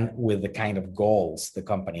and with the kind of goals the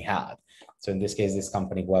company had. So in this case, this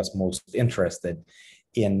company was most interested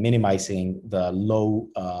in minimizing the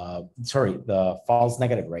the false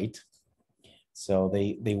negative rate. So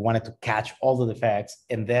they wanted to catch all the defects.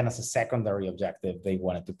 And then as a secondary objective, they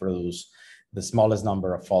wanted to produce the smallest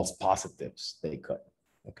number of false positives they could,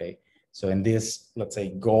 okay? So in this, let's say,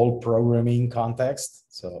 goal programming context,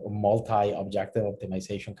 so a multi-objective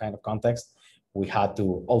optimization kind of context, we had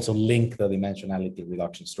to also link the dimensionality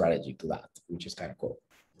reduction strategy to that, which is kind of cool.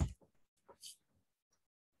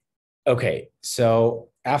 Okay, so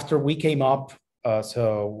after we came up,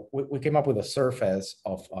 we came up with a surface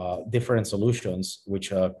of different solutions,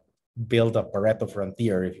 which build a Pareto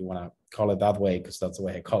frontier, if you want to call it that way, because that's the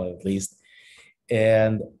way I call it at least.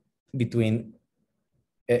 And these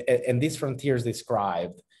frontiers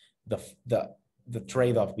described the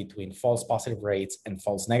trade-off between false positive rates and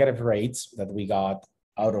false negative rates that we got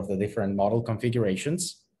out of the different model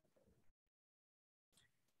configurations.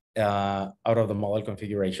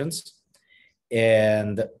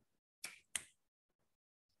 And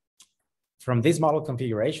from these model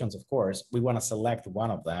configurations, of course, we want to select one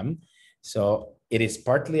of them. So it is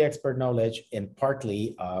partly expert knowledge and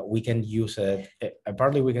partly we can use it,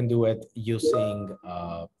 partly we can do it using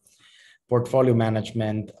portfolio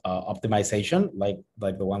management optimization, like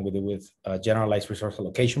the one we do with generalized resource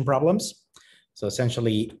allocation problems. So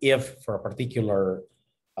essentially, if for a particular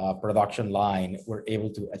production line, we're able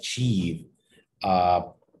to achieve a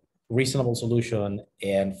reasonable solution,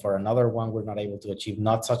 and for another one, we're not able to achieve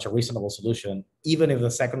not such a reasonable solution, even if the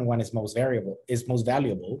second one is most valuable,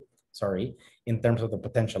 in terms of the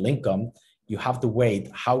potential income, you have to weigh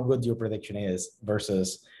how good your prediction is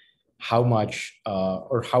versus how much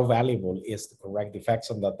or how valuable is the correct defects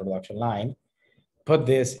on that production line, put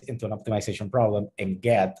this into an optimization problem and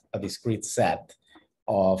get a discrete set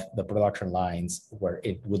of the production lines where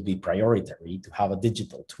it would be priority to have a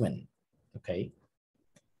digital twin, okay?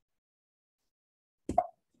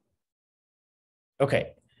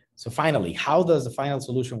 Okay, so finally, how does the final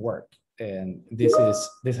solution work? And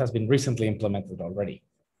this has been recently implemented already.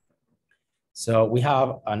 So we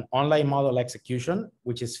have an online model execution,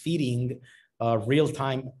 which is feeding real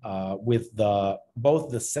time with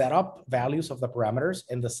both the setup values of the parameters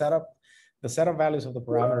and the setup values of the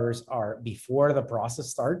parameters are before the process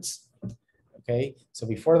starts. Okay, so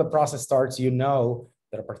before the process starts, you know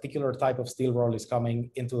that a particular type of steel roll is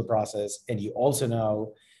coming into the process, and you also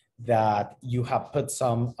know that you have put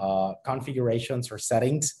some configurations or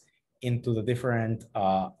settings into the different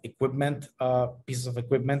equipment, pieces of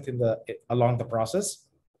equipment along the process,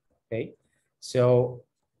 okay? So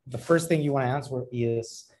the first thing you wanna answer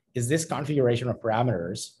is this configuration of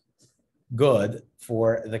parameters good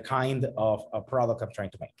for the kind of a product I'm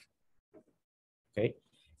trying to make, okay?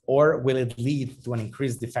 Or will it lead to an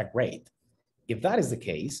increased defect rate? If that is the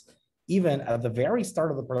case, even at the very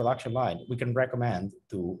start of the production line, we can recommend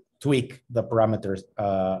to tweak the parameters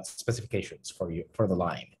specifications for the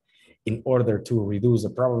line in order to reduce the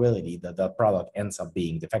probability that that product ends up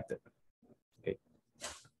being defective. Okay.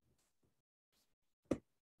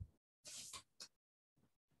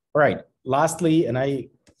 All right. Lastly, and I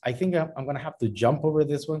think I'm going to have to jump over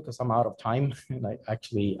this one because I'm out of time and I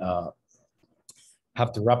actually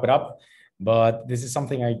have to wrap it up. But this is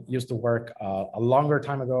something I used to work a longer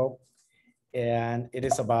time ago. And it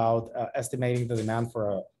is about estimating the demand for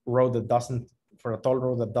a road that doesn't, for a toll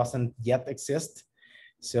road that doesn't yet exist.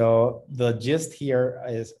 So the gist here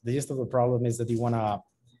is, the gist of the problem is that you want to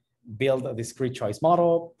build a discrete choice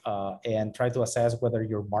model and try to assess whether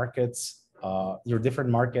your markets, your different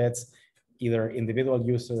markets, either individual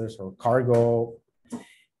users or cargo,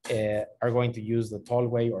 are going to use the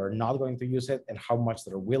tollway or not going to use it, and how much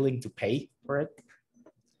they're willing to pay for it.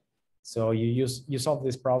 So you solve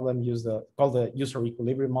this problem, called the user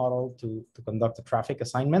equilibrium model to conduct a traffic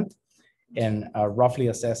assignment and roughly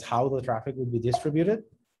assess how the traffic would be distributed.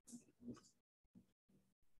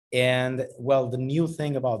 And well, the new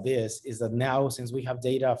thing about this is that now, since we have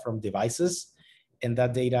data from devices and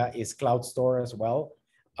that data is cloud store as well,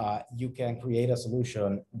 you can create a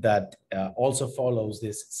solution that also follows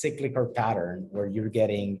this cyclical pattern where you're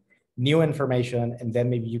getting new information, and then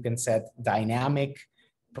maybe you can set dynamic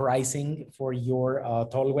pricing for your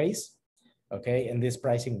tollways. Okay, and this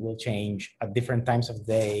pricing will change at different times of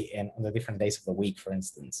day and on the different days of the week, for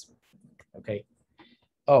instance. Okay.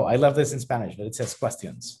 Oh, I love this in Spanish, but it says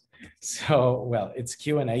questions. So, well, it's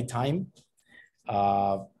Q&A time.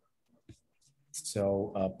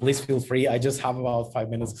 Please feel free. I just have about 5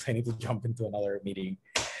 minutes because I need to jump into another meeting,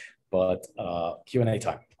 but Q&A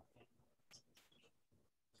time.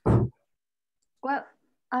 Well,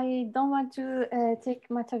 I don't want to take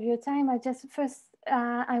much of your time. I just first,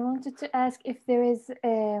 I wanted to ask if there is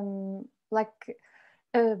like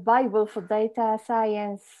a Bible for data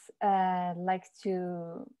science, as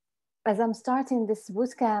I'm starting this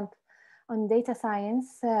bootcamp on data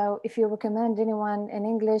science. So if you recommend anyone in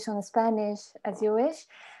English or Spanish, as you wish.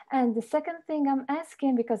 And the second thing I'm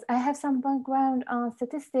asking, because I have some background on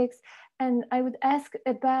statistics, and I would ask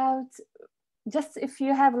about, just if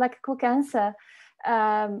you have like a quick answer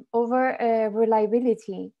over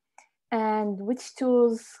reliability and which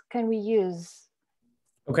tools can we use?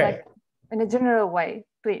 Okay. Like, in a general way,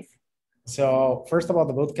 please. So first about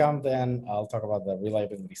the bootcamp, then I'll talk about the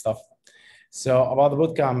reliability stuff. So about the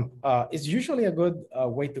bootcamp, it's usually a good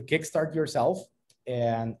way to kickstart yourself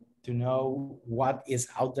and to know what is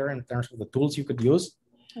out there in terms of the tools you could use.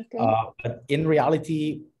 Okay. But in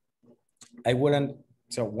reality, I wouldn't.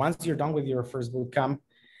 So once you're done with your first bootcamp,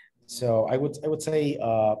 so I would say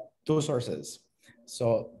two sources.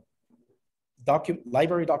 So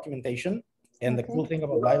library documentation, and the cool thing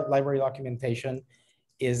about library documentation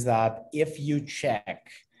is that if you check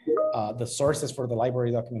the sources for the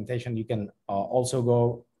library documentation, you can also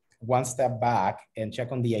go one step back and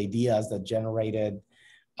check on the ideas that generated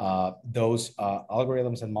those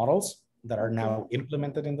algorithms and models that are now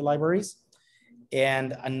implemented in the libraries.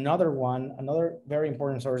 And another very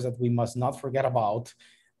important source that we must not forget about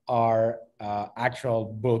are actual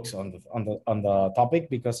books on the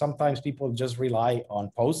topic, because sometimes people just rely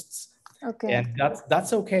on posts. Okay. And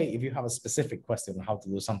that's okay if you have a specific question on how to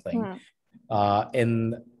do something.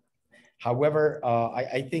 And however,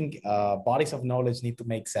 I think bodies of knowledge need to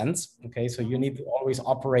make sense. Okay, so you need to always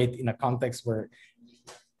operate in a context where,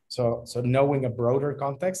 so knowing a broader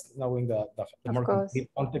context, knowing the more complete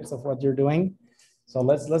context of what you're doing. So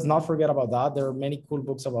let's not forget about that. There are many cool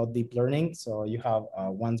books about deep learning. So you have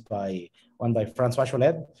one by Francois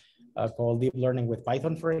Cholet called Deep Learning with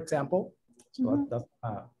Python, for example. So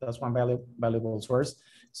that's one valuable source.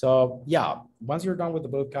 So yeah, once you're done with the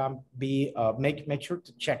bootcamp, make sure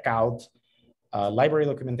to check out library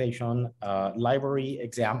documentation, library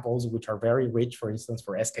examples, which are very rich, for instance,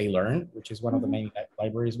 for sklearn, which is one of the main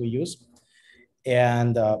libraries we use.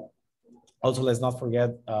 And also, let's not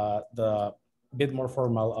forget the bit more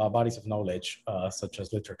formal bodies of knowledge, such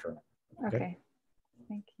as literature. Okay,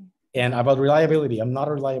 thank you. And about reliability, I'm not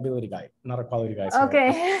a reliability guy, not a quality guy. So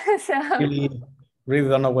okay, so really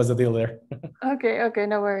don't know what's the deal there. Okay,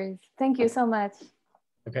 no worries. Thank you so much.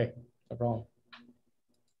 Okay, no problem.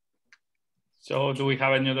 So do we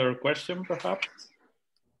have any other question, perhaps?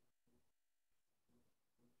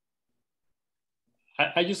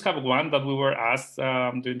 I just have one that we were asked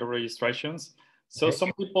during the registrations. So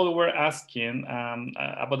some people were asking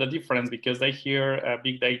about the difference, because they hear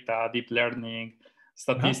big data, deep learning,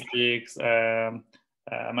 statistics,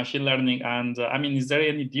 machine learning. And I mean, is there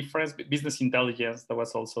any difference? Business intelligence, that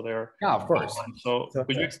was also there. Yeah, of course. So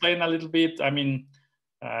could you explain a little bit, I mean,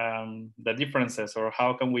 the differences, or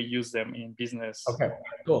how can we use them in business? Okay,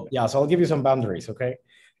 cool. Yeah, so I'll give you some boundaries, okay?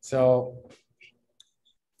 So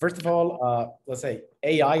first of all, let's say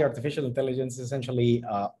AI, artificial intelligence, is essentially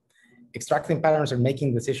extracting patterns and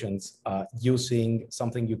making decisions using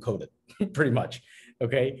something you coded, pretty much,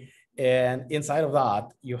 okay? And inside of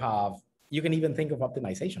that, you can even think of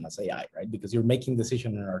optimization as AI, right? Because you're making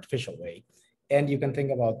decisions in an artificial way. And you can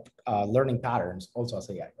think about learning patterns also as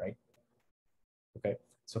AI, right? Okay,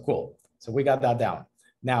 so cool. So we got that down.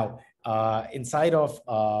 Now, inside of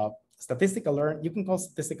statistical learning, you can call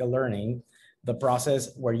statistical learning the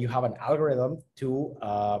process where you have an algorithm to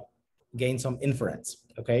gain some inference,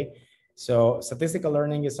 okay? So statistical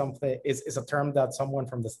learning is a term that someone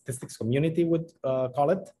from the statistics community would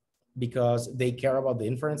call it, because they care about the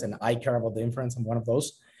inference, and I care about the inference. I'm one of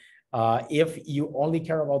those. If you only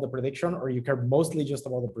care about the prediction, or you care mostly just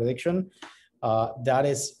about the prediction, that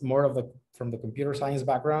is more of from the computer science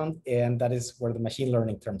background, and that is where the machine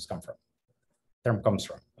learning term comes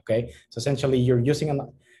from. Okay, so essentially you're using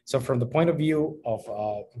so from the point of view of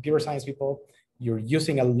computer science people, you're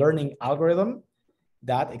using a learning algorithm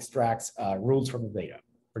that extracts rules from the data,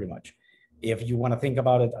 pretty much. If you want to think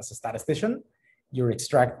about it as a statistician, you're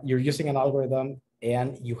using an algorithm,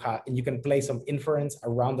 and you can play some inference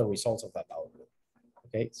around the results of that algorithm.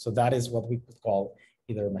 Okay, so that is what we could call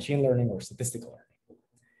either machine learning or statistical learning.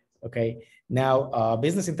 Okay, now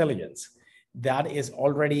business intelligence, that is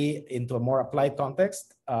already into a more applied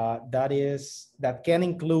context. That can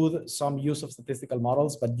include some use of statistical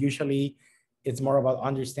models, but usually it's more about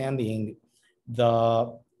understanding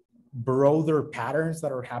the broader patterns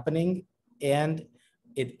that are happening, and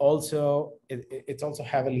it's also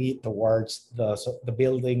heavily towards the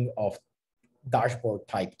building of dashboard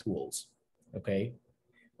type tools. Okay,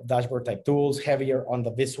 dashboard type tools, heavier on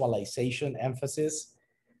the visualization emphasis.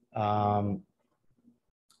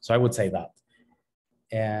 So I would say that.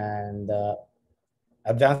 And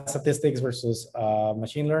advanced statistics versus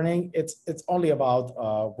machine learning, it's only about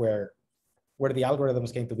where the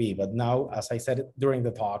algorithms came to be. But now, as I said during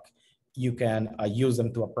the talk, you can use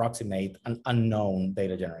them to approximate an unknown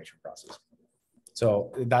data generation process.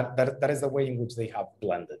 So that is the way in which they have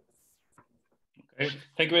blended. Okay.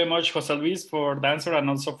 Thank you very much, Jose Luis, for the answer and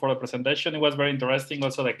also for the presentation. It was very interesting,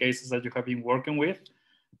 also the cases that you have been working with.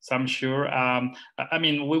 So I'm sure, I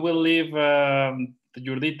mean, we will leave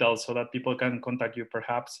your details so that people can contact you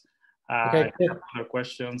perhaps Okay, if other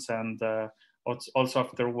questions, and also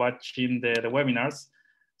after watching the webinars.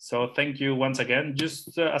 So thank you once again.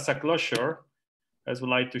 Just as a closure, I would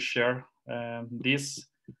like to share this.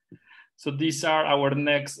 So these are our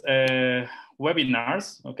next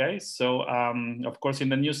webinars, okay? So of course in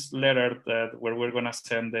the newsletter where we're gonna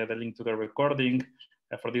send the link to the recording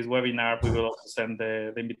for this webinar, we will also send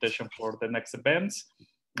the invitation for the next events.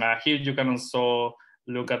 Here you can also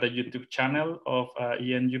look at the YouTube channel of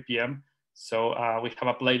ENUPM. So we have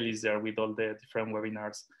a playlist there with all the different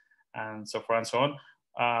webinars and so forth and so on.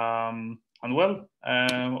 And well,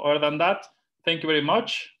 other than that, thank you very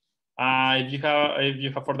much. If you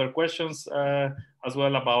have further questions as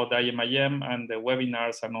well about the IMIM and the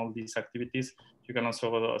webinars and all these activities, you can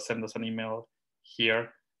also send us an email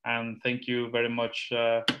here. And thank you very much,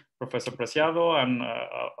 Professor Preciado, and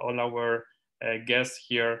all our guests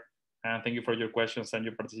here. And thank you for your questions and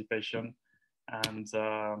your participation. And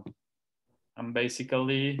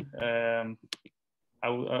basically,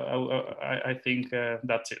 I think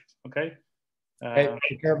that's it. Okay. Okay,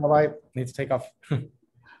 take care. Bye bye. Need to take off.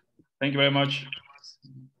 Thank you very much.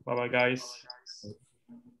 Bye bye, guys.